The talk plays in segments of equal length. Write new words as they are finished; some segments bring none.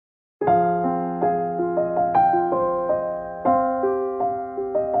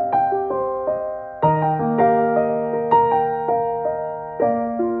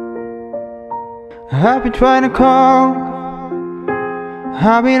I've been trying to call,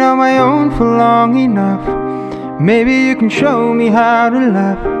 I've been on my own for long enough. Maybe you can show me how to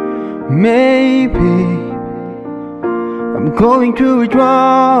love. Maybe I'm going through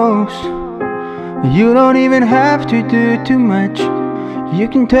withdrawals. You don't even have to do too much. You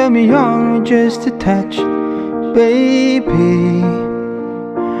can turn me on with just a touch, baby.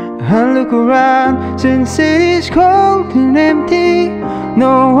 I look around since it is cold and empty.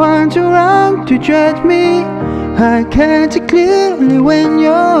 No one's around to judge me. I can't see clearly when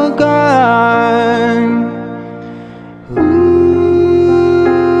you're gone. Ooh,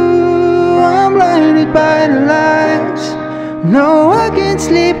 I'm blinded by the lights. No, I can't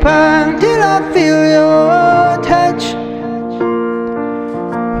sleep until I feel your touch.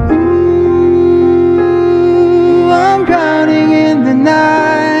 Ooh, I'm drowning in the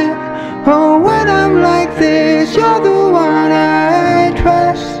night. Oh, when I'm like this, you're the one I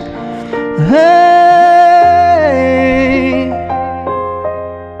trust. Hey.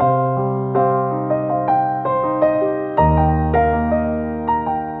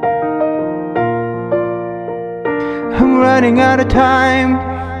 I'm running out of time,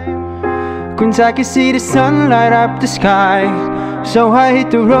 'cause I can see the sun light up the sky. So I hit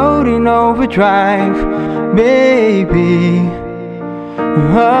the road in overdrive, baby.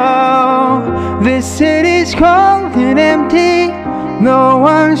 Oh, this city's cold and empty. No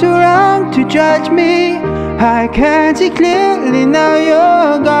one's around to judge me. I can't see clearly now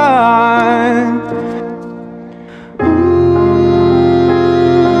you're gone. Ooh,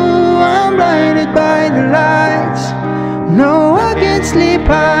 I'm blinded by the lights. No, I can't sleep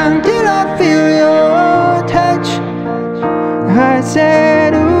until I feel your touch. I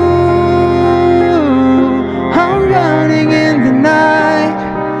said, ooh, I'm drowning in the night.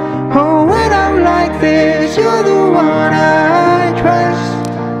 Oh, when I'm like this, you're the one I trust.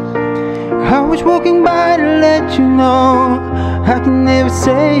 I was walking by to let you know I can never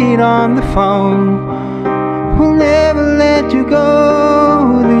say it on the phone. We'll never let you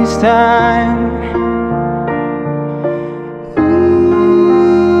go this time.